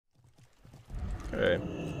Okay.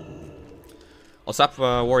 I'll sap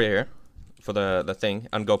warrior here for the thing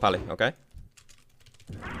and go pally, okay?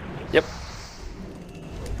 Yep.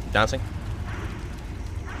 Dancing.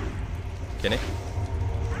 Kenny.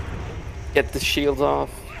 Get the shields off.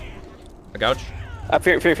 A gouge.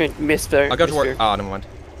 Fear, missed there. I got to missed warrior. fear. Ah, never mind.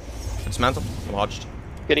 Dismantle. I'm hodged.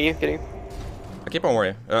 Getting you. I keep on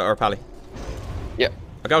warrior or pally. Yeah.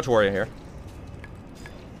 A gouge warrior here.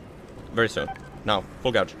 Very soon. Now,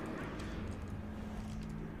 full gouge.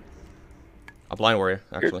 A blind warrior,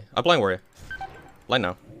 actually. A blind warrior. Blind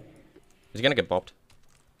now. Is he gonna get bopped?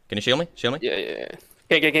 Can you shield me? Shield me? Yeah.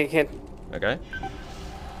 Can't. Okay.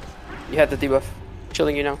 You had the debuff.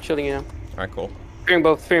 Shielding you now. Alright, cool.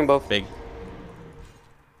 Fearing both. Big.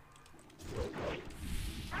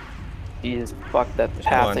 Jesus, fuck that Just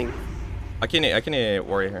pathing. I can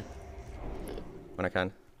warrior here. When I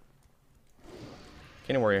can.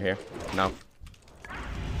 Can you warrior here? No.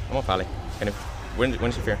 I'm on pally. Can you...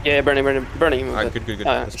 When's your fear? Yeah, burning him. Alright, good.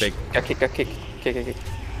 That's big. Got kick.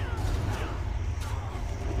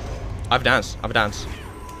 I've danced. I'm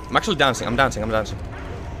actually dancing. I'm dancing.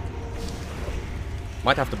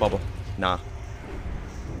 Might have to bubble. Nah.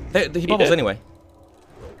 He bubbles anyway.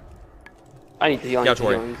 I need to heal.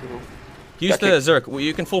 Use the Zerk. Well,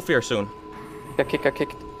 you can full fear soon. Got kicked.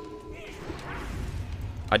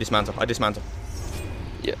 I dismantle.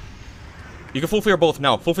 Yeah. You can full fear both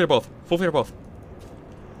now. Full fear both.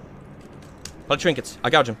 I'll trinkets. I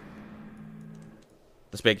gouge him.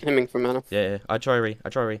 That's big. Hemming for mana. Yeah. I try re. I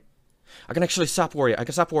can actually sap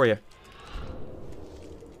warrior.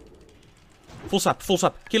 Full sap.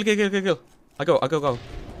 Kill. I go. I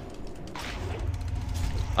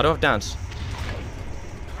don't have dance.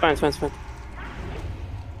 Fine.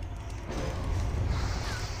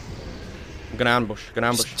 I'm gonna ambush.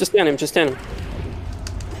 Just stand him.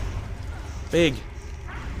 Big.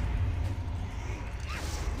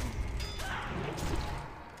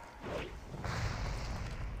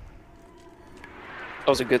 That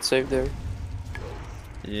was a good save there.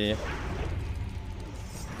 Yeah.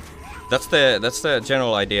 That's the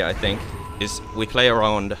general idea, I think, is we play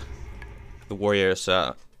around the warriors,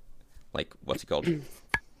 like, what's it called?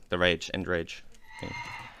 The end rage thing.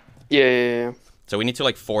 Yeah. So we need to,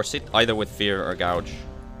 like, force it, either with fear or gouge.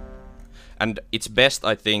 And it's best,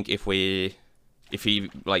 I think, if he,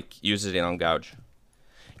 like, uses it on gouge.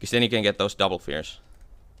 Because then you can get those double fears.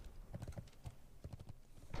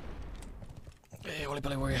 Hey, Holy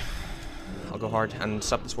Belly Warrior. I'll go hard and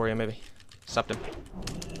sap this warrior, maybe. Sapped him.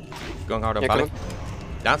 Going hard on Pally.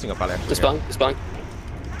 Dancing on Pally, actually. Dispelling.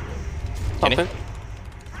 Pumping.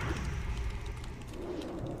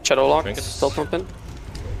 Shadow lock. Still pumping.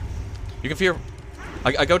 You can fear.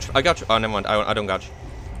 I gouge. Oh, never mind. I don't gouge.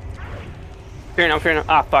 Fear now.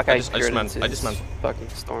 Ah, fuck. I dismantle. Fucking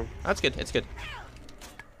storm. That's good. It's good.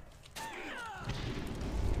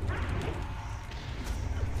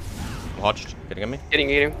 Hodged. Getting at me.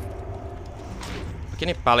 Getting. Can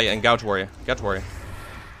you Pally and gouge warrior? I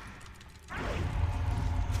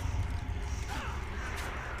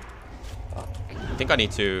think I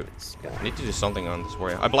need to do something on this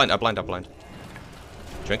warrior. I blind.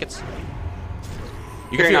 Trinkets.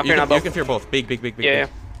 You can fear both. Big. Yeah.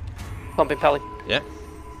 Pumping Pally. Yeah.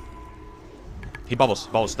 He bubbles.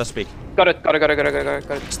 That's big. Got it.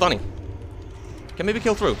 Stunning. Can maybe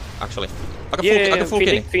kill through, actually. I can full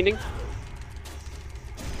fiending.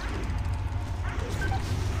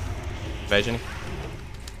 Evasion.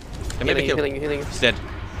 Can maybe kill. Healing. He's dead.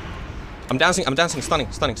 I'm dancing. Stunning.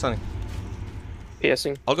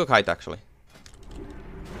 Piercing. I'll go kite, actually.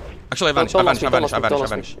 Actually, I vanish.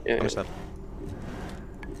 Yeah. I'm dead.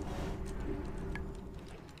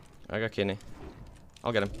 I got Kinney.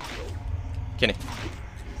 I'll get him. Kinney.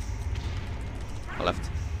 I left.